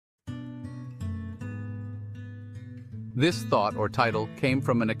This thought or title came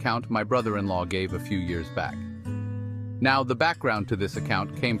from an account my brother-in-law gave a few years back. Now, the background to this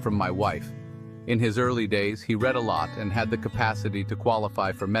account came from my wife. In his early days, he read a lot and had the capacity to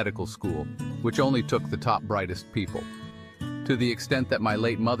qualify for medical school, which only took the top brightest people. To the extent that my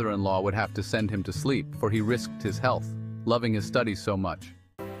late mother-in-law would have to send him to sleep, for he risked his health, loving his studies so much.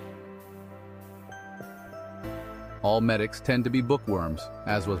 All medics tend to be bookworms,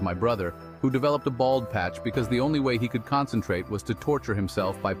 as was my brother, who developed a bald patch because the only way he could concentrate was to torture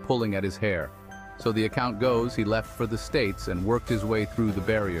himself by pulling at his hair. So the account goes, he left for the States and worked his way through the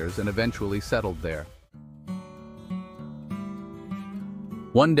barriers and eventually settled there.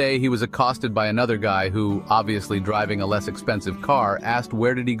 One day he was accosted by another guy who, obviously driving a less expensive car, asked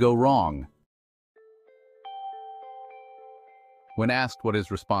where did he go wrong. When asked what his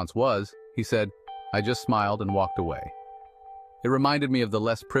response was, he said, "I just smiled and walked away." It reminded me of the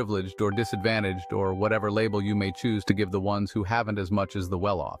less privileged or disadvantaged or whatever label you may choose to give the ones who haven't as much as the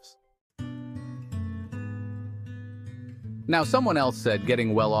well-offs. Now, someone else said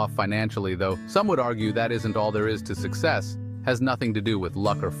getting well off financially, though some would argue that isn't all there is to success, has nothing to do with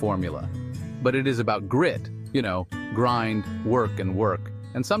luck or formula. But it is about grit, grind, work,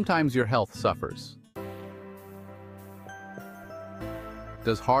 and sometimes your health suffers.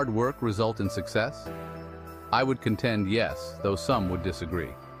 Does hard work result in success? I would contend yes, though some would disagree.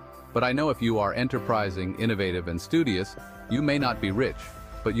 But I know if you are enterprising, innovative, and studious, you may not be rich,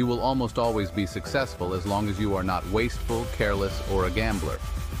 but you will almost always be successful as long as you are not wasteful, careless, or a gambler.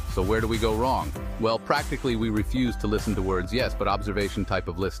 So where do we go wrong? Well, practically we refuse to listen to words, yes, but observation type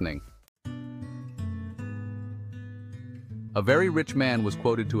of listening. A very rich man was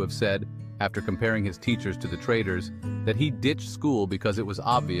quoted to have said, after comparing his teachers to the traders, that he ditched school because it was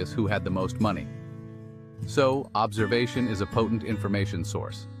obvious who had the most money. So, observation is a potent information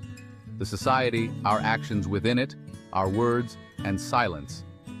source. The society, our actions within it, our words, and silence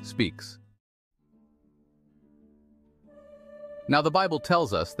speaks. Now the Bible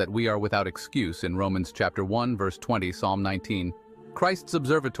tells us that we are without excuse in Romans chapter 1, verse 20, Psalm 19. Christ's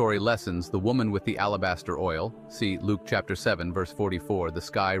observatory lessons, the woman with the alabaster oil, see Luke chapter 7, verse 44, the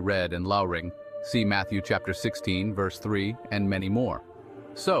sky red and lowering, see Matthew chapter 16, verse 3, and many more.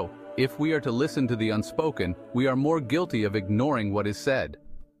 So, if we are to listen to the unspoken, we are more guilty of ignoring what is said.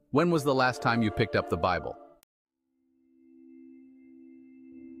 When was the last time you picked up the Bible?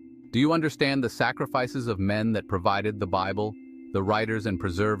 Do you understand the sacrifices of men that provided the Bible? The writers and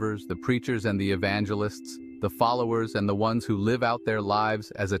preservers, the preachers and the evangelists, the followers and the ones who live out their lives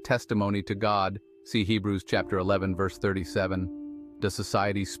as a testimony to God. See Hebrews chapter 11, verse 37. Does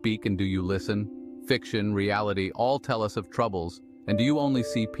society speak and do you listen? Fiction, reality, all tell us of troubles. And do you only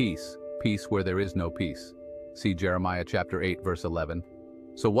see peace? Peace where there is no peace. See Jeremiah chapter 8, verse 11.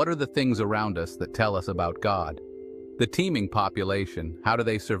 So what are the things around us that tell us about God? The teeming population, how do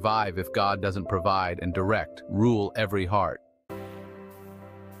they survive if God doesn't provide and direct, rule every heart?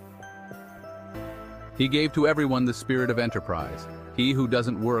 He gave to everyone the spirit of enterprise. He who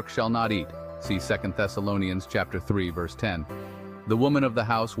doesn't work shall not eat. See 2 Thessalonians chapter 3, verse 10. The woman of the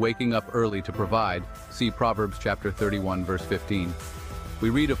house waking up early to provide. See Proverbs chapter 31, verse 15. We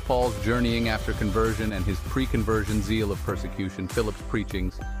read of Paul's journeying after conversion and his pre-conversion zeal of persecution, Philip's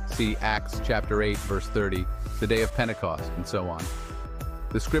preachings. See Acts chapter 8, verse 30, the day of Pentecost, and so on.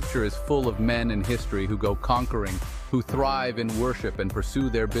 The scripture is full of men in history who go conquering, who thrive in worship and pursue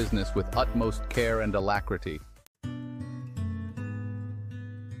their business with utmost care and alacrity.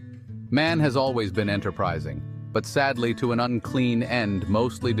 Man has always been enterprising, but sadly to an unclean end,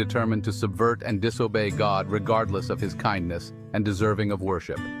 mostly determined to subvert and disobey God regardless of his kindness and deserving of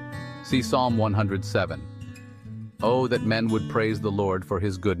worship. See Psalm 107. Oh, that men would praise the Lord for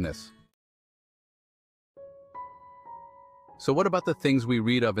his goodness. So what about the things we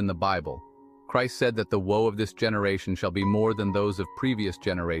read of in the Bible? Christ said that the woe of this generation shall be more than those of previous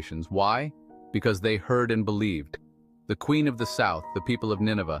generations. Why? Because they heard and believed. The queen of the south, the people of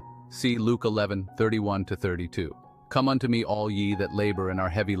Nineveh, see Luke 11, 31-32. Come unto me all ye that labor and are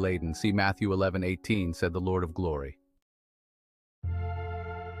heavy laden. See Matthew 11, 18, said the Lord of glory.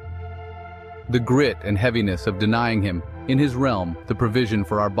 The grit and heaviness of denying him, in his realm, the provision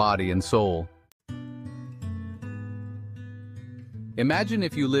for our body and soul. Imagine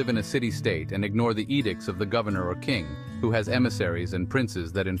if you live in a city-state and ignore the edicts of the governor or king, who has emissaries and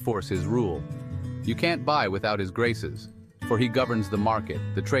princes that enforce his rule. You can't buy without his graces, for he governs the market,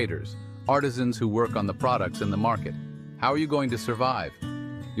 the traders, artisans who work on the products in the market. How are you going to survive?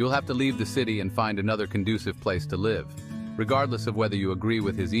 You'll have to leave the city and find another conducive place to live. Regardless of whether you agree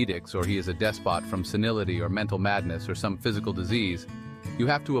with his edicts or he is a despot from senility or mental madness or some physical disease, you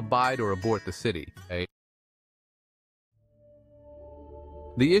have to abide or abort the city.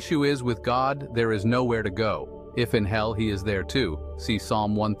 The issue is, with God, there is nowhere to go. If in hell, he is there too. See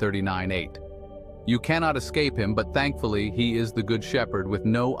Psalm 139:8. You cannot escape him, but thankfully he is the good shepherd with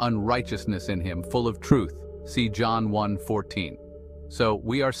no unrighteousness in him, full of truth. See John 1:14. So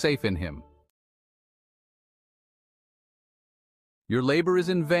we are safe in him. Your labor is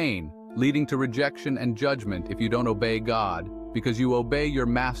in vain, leading to rejection and judgment if you don't obey God, because you obey your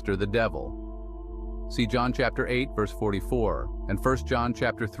master, the devil. See John chapter 8, verse 44, and 1 John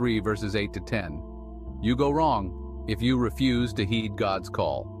chapter 3, verses 8 to 10. You go wrong if you refuse to heed God's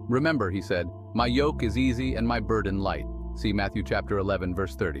call. Remember, he said, my yoke is easy and my burden light. See Matthew chapter 11,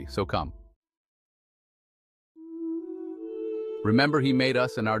 verse 30. So come. Remember, he made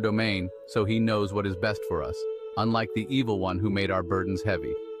us in our domain, so he knows what is best for us, unlike the evil one who made our burdens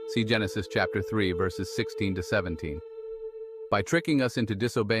heavy. See Genesis chapter 3, verses 16 to 17. By tricking us into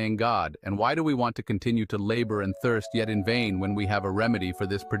disobeying God, and why do we want to continue to labor and thirst yet in vain when we have a remedy for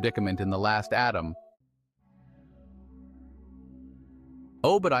this predicament in the last Adam?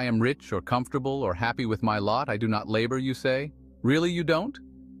 Oh, but I am rich or comfortable or happy with my lot, I do not labor, you say? Really, you don't?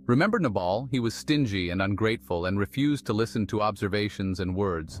 Remember Nabal, he was stingy and ungrateful and refused to listen to observations and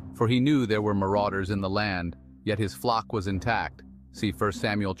words, for he knew there were marauders in the land, yet his flock was intact. See 1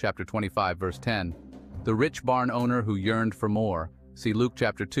 Samuel chapter 25, verse 10. The rich barn owner who yearned for more. See Luke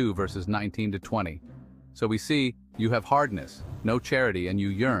chapter 2, verses 19 to 20. So we see, you have hardness, no charity, and you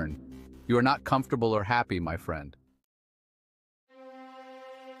yearn. You are not comfortable or happy, my friend.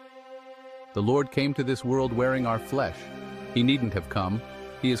 The Lord came to this world wearing our flesh. He needn't have come.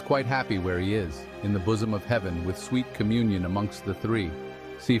 He is quite happy where he is, in the bosom of heaven, with sweet communion amongst the three.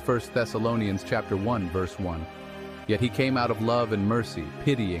 See 1 Thessalonians chapter 1, verse 1. Yet he came out of love and mercy,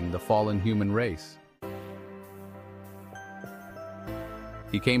 pitying the fallen human race.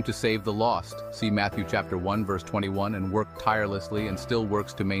 He came to save the lost. See Matthew chapter 1, verse 21, and worked tirelessly and still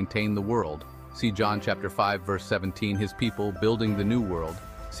works to maintain the world. See John chapter 5, verse 17, his people building the new world.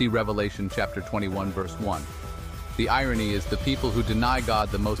 See Revelation chapter 21, verse 1. The irony is the people who deny God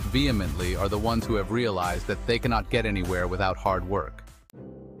the most vehemently are the ones who have realized that they cannot get anywhere without hard work.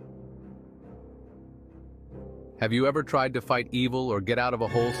 Have you ever tried to fight evil or get out of a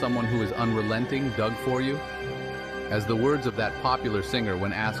hole someone who is unrelenting dug for you? As the words of that popular singer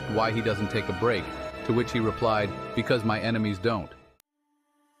when asked why he doesn't take a break, to which he replied, because my enemies don't.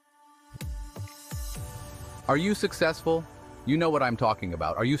 Are you successful? You know what I'm talking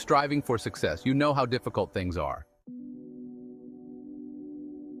about. Are you striving for success? You know how difficult things are.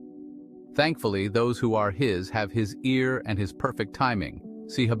 Thankfully, those who are his have his ear and his perfect timing.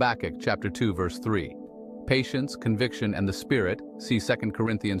 See Habakkuk chapter 2, verse 3. Patience, conviction, and the Spirit. See 2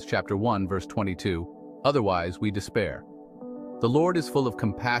 Corinthians chapter 1, verse 22. Otherwise, we despair. The Lord is full of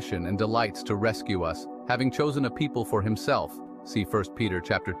compassion and delights to rescue us, having chosen a people for himself. See 1 Peter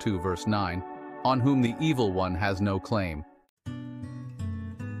chapter 2, verse 9. On whom the evil one has no claim.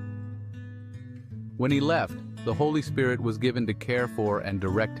 When he left, the Holy Spirit was given to care for and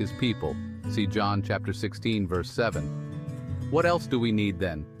direct his people. See John chapter 16, verse 7. What else do we need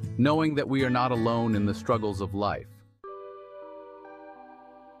then, knowing that we are not alone in the struggles of life?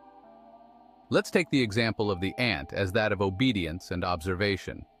 Let's take the example of the ant as that of obedience and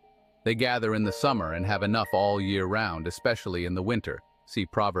observation. They gather in the summer and have enough all year round, especially in the winter. See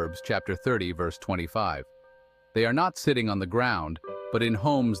Proverbs chapter 30, verse 25. They are not sitting on the ground, but in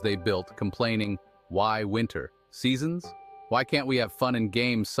homes they built, complaining, why winter? Seasons? Why can't we have fun and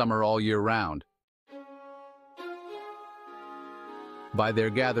games summer all year round? By their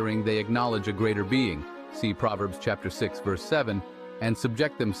gathering they acknowledge a greater being. See Proverbs chapter 6, verse 7, and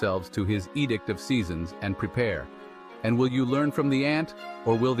subject themselves to his edict of seasons and prepare. And will you learn from the ant,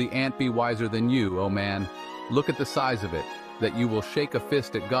 or will the ant be wiser than you, O man? Look at the size of it, that you will shake a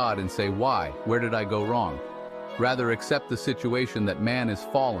fist at God and say, why? Where did I go wrong? Rather accept the situation that man is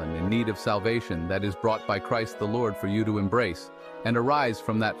fallen in need of salvation that is brought by Christ the Lord for you to embrace, and arise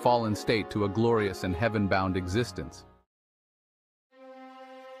from that fallen state to a glorious and heaven-bound existence.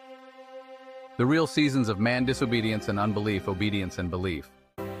 The real seasons of man disobedience and unbelief, obedience and belief.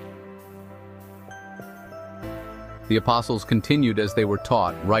 The apostles continued as they were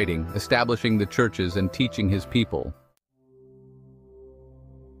taught, writing, establishing the churches and teaching his people.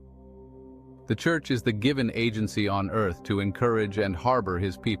 The church is the given agency on earth to encourage and harbor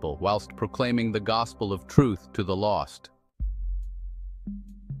his people, whilst proclaiming the gospel of truth to the lost.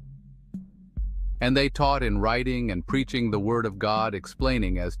 And they taught in writing and preaching the word of God,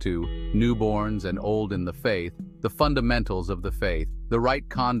 explaining as to newborns and old in the faith, the fundamentals of the faith, the right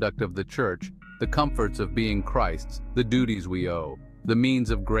conduct of the church, the comforts of being Christ's, the duties we owe, the means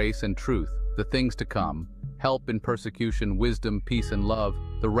of grace and truth, the things to come, help in persecution, wisdom, peace, and love,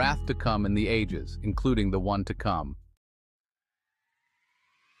 the wrath to come in the ages, including the one to come.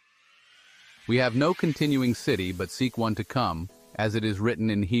 We have no continuing city, but seek one to come, as it is written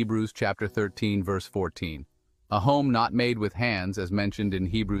in Hebrews chapter 13, verse 14. A home not made with hands, as mentioned in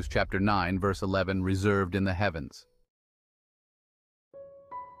Hebrews chapter 9, verse 11, reserved in the heavens.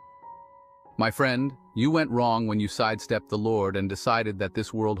 My friend, you went wrong when you sidestepped the Lord and decided that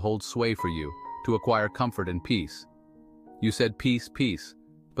this world holds sway for you, to acquire comfort and peace. You said peace, peace,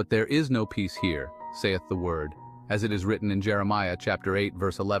 but there is no peace here, saith the word, as it is written in Jeremiah chapter 8,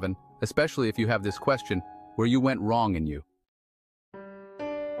 verse 11, especially if you have this question, where you went wrong in you.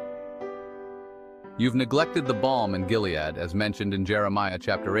 You've neglected the balm in Gilead, as mentioned in Jeremiah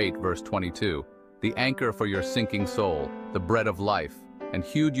chapter 8, verse 22, the anchor for your sinking soul, the bread of life, and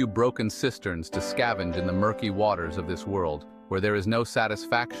hewed you broken cisterns to scavenge in the murky waters of this world, where there is no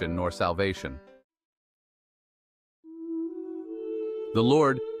satisfaction nor salvation. The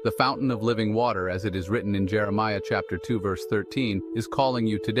Lord, the fountain of living water, as it is written in Jeremiah chapter 2, verse 13, is calling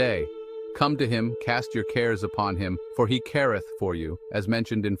you today. Come to him, cast your cares upon him, for he careth for you, as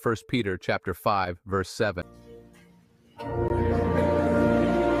mentioned in 1 Peter chapter 5, verse 7.